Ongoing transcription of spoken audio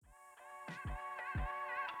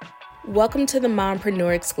Welcome to the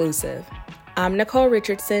Mompreneur exclusive. I'm Nicole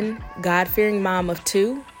Richardson, God-fearing mom of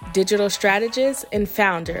two, digital strategist, and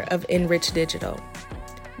founder of Enrich Digital.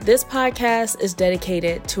 This podcast is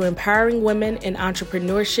dedicated to empowering women in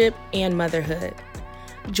entrepreneurship and motherhood.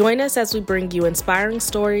 Join us as we bring you inspiring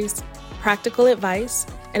stories, practical advice,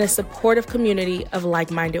 and a supportive community of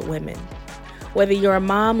like-minded women. Whether you're a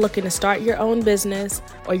mom looking to start your own business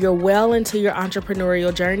or you're well into your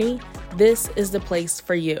entrepreneurial journey, this is the place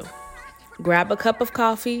for you. Grab a cup of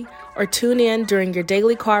coffee or tune in during your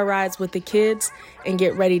daily car rides with the kids and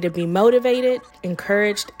get ready to be motivated,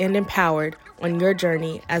 encouraged, and empowered on your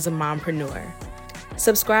journey as a mompreneur.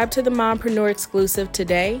 Subscribe to the Mompreneur exclusive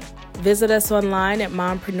today. Visit us online at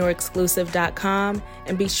mompreneurexclusive.com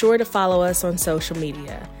and be sure to follow us on social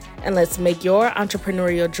media. And let's make your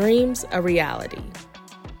entrepreneurial dreams a reality.